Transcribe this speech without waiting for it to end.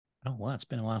Oh, wow, it's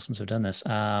been a while since I've done this.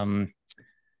 No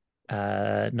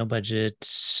budget,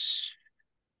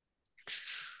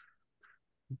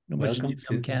 no budget indie Welcome to the.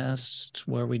 filmcast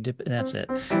where we dip. That's it.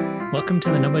 Welcome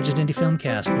to the No Budget Indie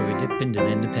Filmcast, where we dip into the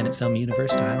independent film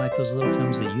universe to highlight those little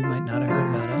films that you might not have heard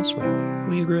about elsewhere.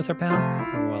 Will you agree with our panel,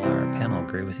 or will our panel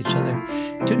agree with each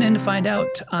other? Tune in to find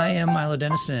out. I am Milo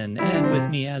Dennison, and with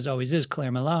me, as always, is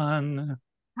Claire Milan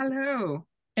Hello.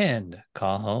 and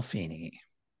Cathal Feeney.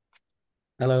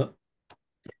 Hello.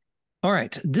 All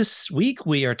right. This week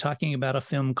we are talking about a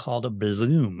film called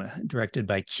Bloom, directed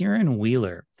by Kieran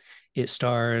Wheeler. It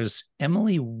stars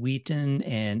Emily Wheaton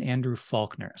and Andrew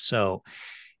Faulkner. So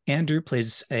Andrew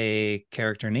plays a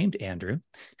character named Andrew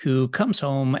who comes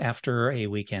home after a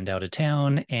weekend out of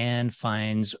town and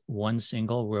finds one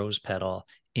single rose petal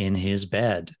in his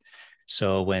bed.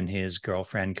 So when his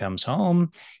girlfriend comes home,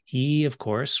 he, of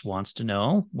course, wants to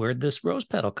know where'd this rose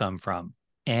petal come from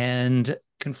and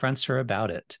confronts her about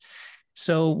it.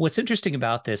 So what's interesting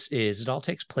about this is it all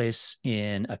takes place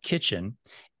in a kitchen,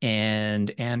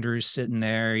 and Andrew's sitting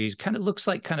there. He kind of looks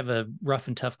like kind of a rough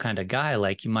and tough kind of guy,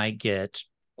 like you might get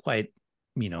quite,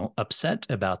 upset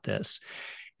about this.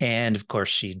 And of course,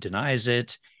 she denies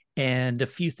it. And a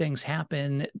few things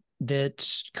happen that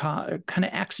kind of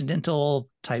accidental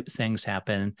type things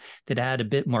happen that add a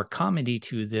bit more comedy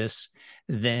to this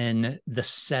than the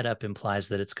setup implies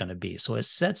that it's going to be. So it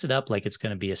sets it up like it's going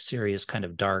to be a serious kind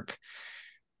of dark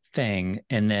thing,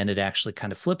 and then it actually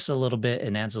kind of flips a little bit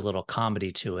and adds a little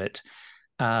comedy to it.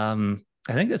 I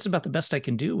think that's about the best I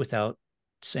can do without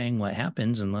saying what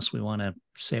happens, unless we want to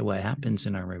say what happens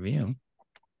in our review.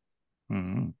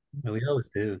 We always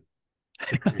do.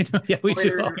 Yeah, we do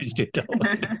Spoiler. always do, don't we?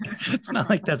 It's not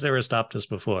like that's ever stopped us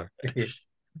before. Do you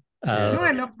know Yeah. what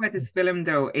I love about this film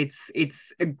though? It's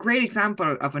a great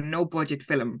example of a no budget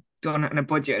film done on a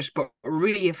budget, but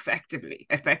really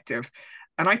effective.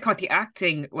 And I thought the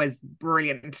acting was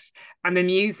brilliant, and the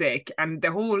music and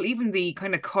the whole, even the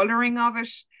kind of coloring of it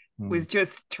Mm. was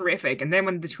just terrific. And then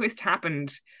when the twist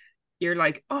happened, you're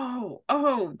like, oh,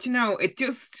 do you know, it's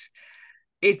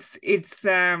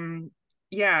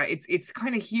yeah, it's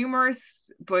kind of humorous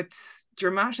but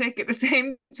dramatic at the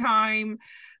same time.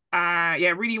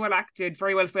 Yeah, really well acted,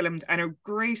 very well filmed, and a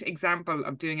great example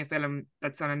of doing a film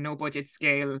that's on a no budget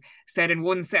scale, set in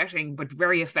one setting, but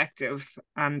very effective.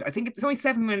 And I think it's only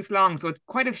 7 minutes long, so it's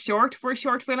quite a short for a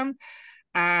short film.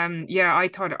 Yeah, I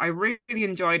thought I really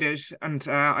enjoyed it, and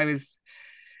I was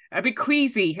a bit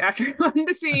queasy after one of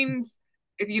the scenes.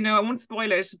 If you know, I won't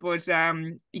spoil it, but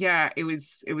yeah, it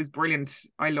was brilliant.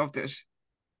 I loved it.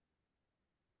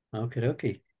 Okay,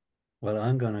 okay. Well,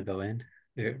 I'm gonna go in.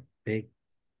 Here, big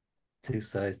two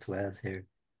size 12s here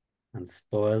and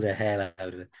spoil the hell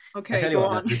out of it. I Okay, tell you go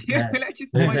what, now on. I'll let you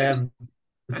there's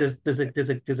spoil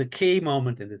it. there's a key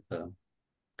moment in this film,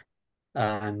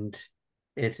 and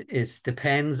it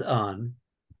depends on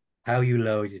how you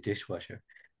load your dishwasher.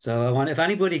 So I want, if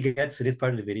anybody gets to this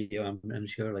part of the video, I'm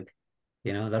sure, like,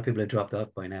 a lot of people have dropped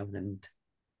off by now, and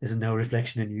there's no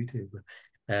reflection on YouTube.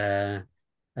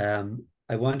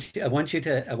 I want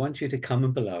you to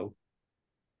comment below.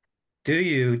 Do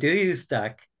you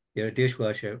stack your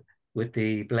dishwasher with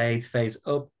the blades face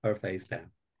up or face down?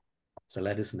 So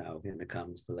let us know in the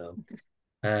comments below.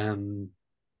 Um,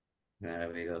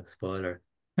 there we go. Spoiler.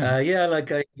 Yeah,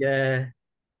 like it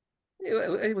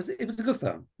was a good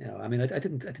film. I mean, I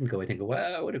didn't go. I think,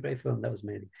 wow, what a great film that was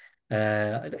made.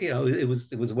 It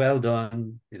was well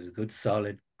done. It was good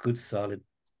solid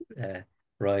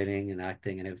writing and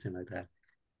acting and everything like that.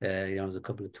 There's a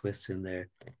couple of twists in there.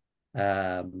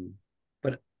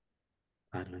 But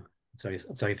I don't know.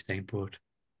 I'm sorry for saying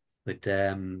but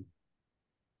there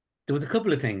was a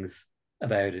couple of things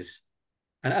about it,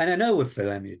 and I know with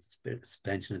film it's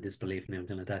suspension of disbelief and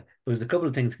everything like that. There was a couple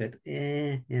of things that,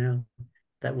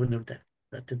 that wouldn't have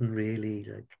that didn't really,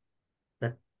 like,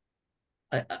 that.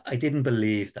 I didn't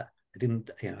believe that. I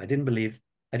didn't believe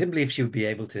she would be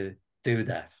able to do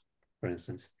that. For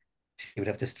instance, she would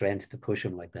have the strength to push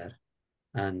him like that,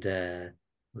 and there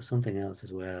was something else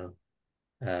as well.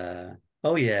 Uh,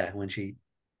 oh yeah, when she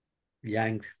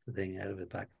yanked the thing out of his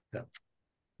back.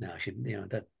 No, she,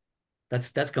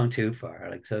 that's gone too far.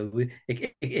 Like, so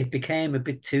it became a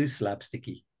bit too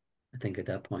slapsticky, I think, at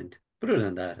that point. But other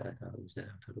than that, I thought it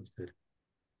was good.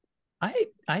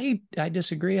 I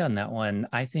disagree on that one.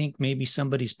 I think maybe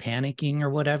somebody's panicking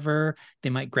or whatever. They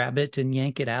might grab it and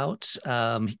yank it out.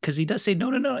 Because he does say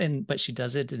no, no, no, and but she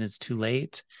does it and it's too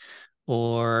late.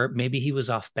 Or maybe he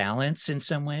was off balance in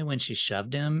some way when she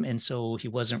shoved him, and so he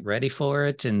wasn't ready for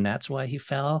it, and that's why he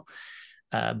fell.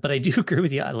 But I do agree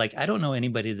with you. Like, I don't know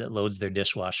anybody that loads their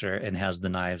dishwasher and has the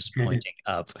knives pointing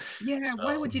up. Yeah,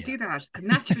 why So would you yeah, do that? Because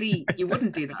naturally you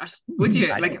wouldn't do that, would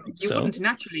you? I Like don't think you so. wouldn't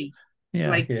naturally. Yeah.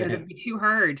 Like Yeah. it'd be too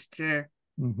hard to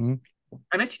Mm-hmm.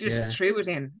 unless you just Yeah. threw it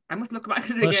in. I must look back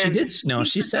at it Well, she again. did. No,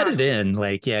 Things she like set that. it in.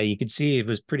 Like, yeah, you could see it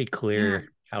was pretty Yeah, clear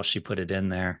how she put it in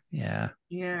there. Yeah.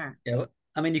 yeah. Yeah.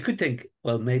 I mean, you could think,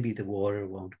 well, maybe the water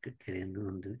won't get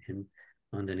in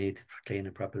underneath to clean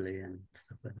it properly and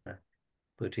stuff like that.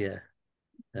 But yeah,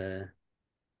 uh,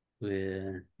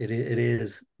 it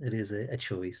is a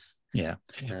choice. Yeah.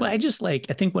 Uh, Well, I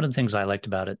think one of the things I liked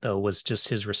about it though was just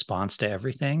his response to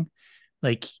everything.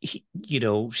 Like,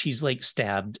 she's like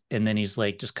stabbed and then he's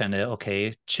like, just kind of,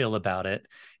 okay, chill about it.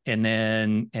 And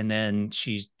then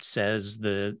she says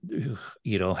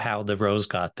how the rose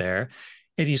got there.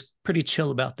 And he's pretty chill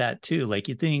about that too. Like,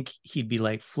 you think he'd be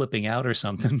like flipping out or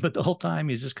something, but the whole time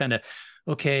he's just kind of,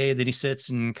 okay. Then he sits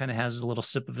and kind of has a little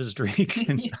sip of his drink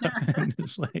and stuff. Yeah. And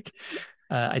it's like,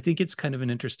 I think it's kind of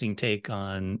an interesting take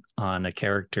on a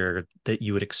character that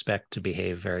you would expect to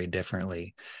behave very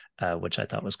differently, which I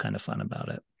thought was kind of fun about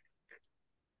it.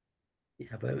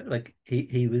 yeah, but like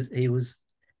he was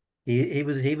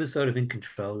sort of in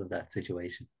control of that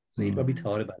situation. So he probably Mm.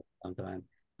 thought about it a long time,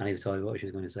 and he was told what she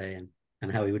was going to say and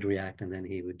how he would react, and then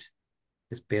he would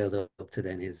just build up to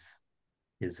then his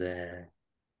his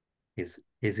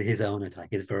own attack,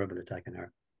 his verbal attack on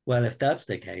her. Well, if that's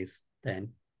the case, then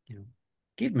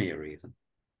give me a reason.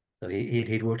 So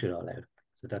he'd worked it all out.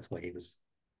 So that's why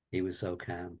he was so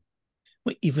calm.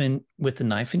 Wait, even with the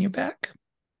knife in your back?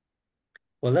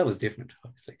 Well, that was different,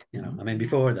 obviously. I mean, Yeah.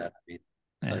 before that, I mean,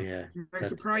 oh Yeah. yeah, I'm that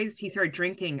surprised he started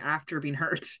drinking after being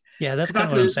hurt. Yeah, that's Because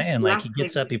kind of that's what I'm the saying. Like, he last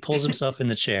gets thing. up, he pulls himself in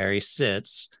the chair, he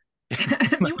sits, You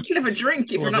like, wouldn't have a drink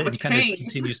it's a if you're little not bit, and much kind of pain.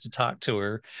 continues to talk to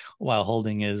her while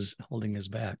holding his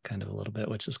back kind of a little bit,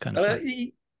 which is kind of well,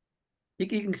 fun. you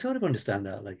can sort of understand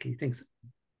that. Like he thinks,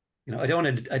 I don't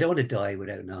want to die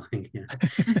without knowing.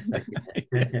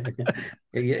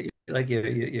 Like, like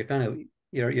you're kind of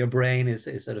your brain is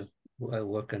sort of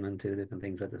working on two different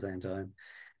things at the same time.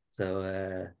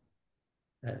 So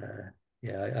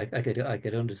yeah, I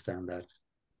could understand that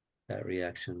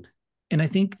reaction. And I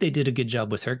think they did a good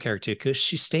job with her character because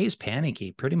she stays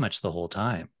panicky pretty much the whole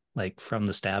time, like from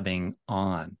the stabbing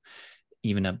on,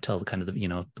 even up till kind of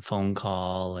the phone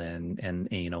call and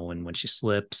when she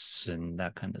slips and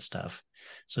that kind of stuff.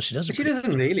 So she does a But she pretty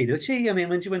doesn't really, does she? I mean,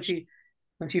 when she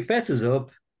fesses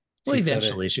up, well. she sort of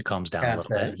Eventually, she calms down a calms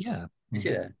little bit. down.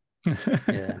 Yeah. Yeah,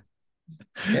 yeah.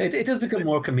 Yeah, it does become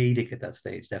more comedic at that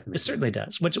stage, It definitely. certainly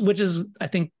does, which is I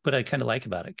think what I kind of like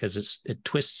about it because it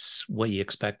twists what you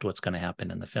expect what's going to happen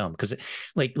in the film because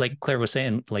like Claire was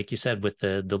saying, like you said, with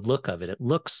the look of it, it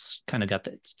looks kind of got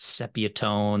that sepia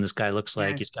tone. This guy looks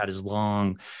like Yes. he's got his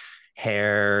long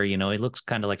hair, he looks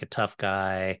kind of like a tough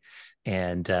guy,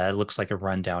 and it looks like a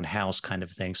rundown house kind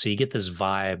of thing. So you get this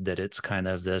vibe that it's kind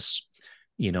of this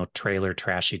trailer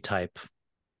trashy type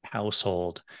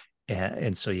household,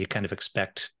 and so you kind of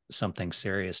expect something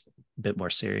serious, a bit more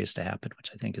serious to happen,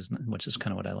 which is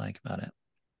kind of what I like about it.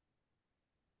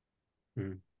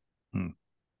 Hmm. Hmm.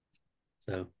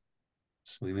 So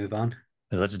we move on.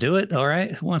 Let's do it. All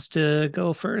right, who wants to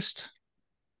go first?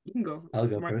 You can go. I'll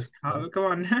go first. Oh, go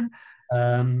on.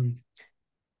 Um,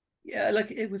 yeah,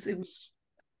 like it was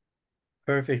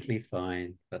perfectly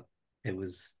fine, but it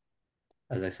was,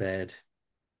 as I said,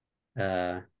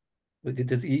 uh,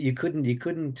 you,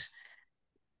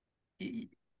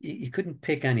 you couldn't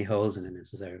pick any holes in it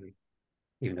necessarily,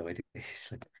 even though I did.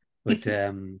 But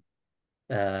uh,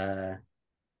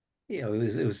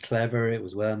 it was clever, it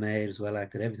was well made, it was well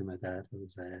acted, everything like that. It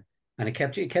was, and it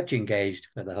kept you engaged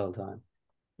for the whole time.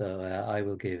 So I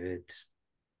will give it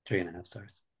 3.5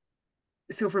 stars.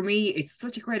 So for me, it's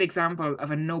such a great example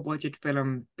of a no budget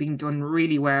film being done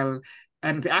really well.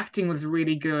 And the acting was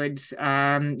really good.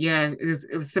 Yeah, it was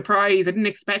a surprise. I didn't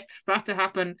expect that to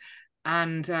happen.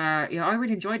 And yeah, I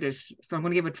really enjoyed it. So I'm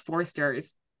going to give it 4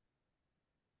 stars.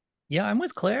 Yeah, I'm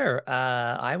with Claire.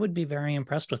 I would be very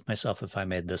impressed with myself if I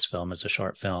made this film as a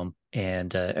short film,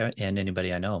 and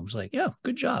anybody I know was like, yeah,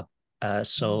 good job.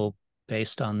 So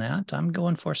based on that, I'm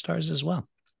going 4 stars as well.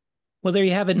 Well, there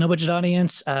you have it, no budget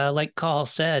audience. Like Carl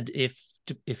said, if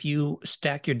you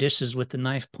stack your dishes with the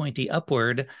knife pointy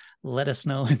upward, let us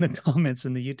know in the comments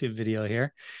in the YouTube video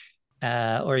here.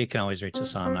 Or you can always reach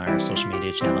us on our social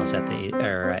media channels at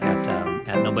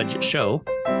No Budget Show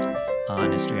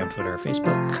on Instagram, Twitter, or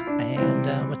Facebook.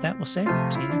 And with that, we'll say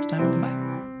see you next time. Goodbye.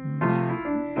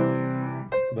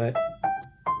 But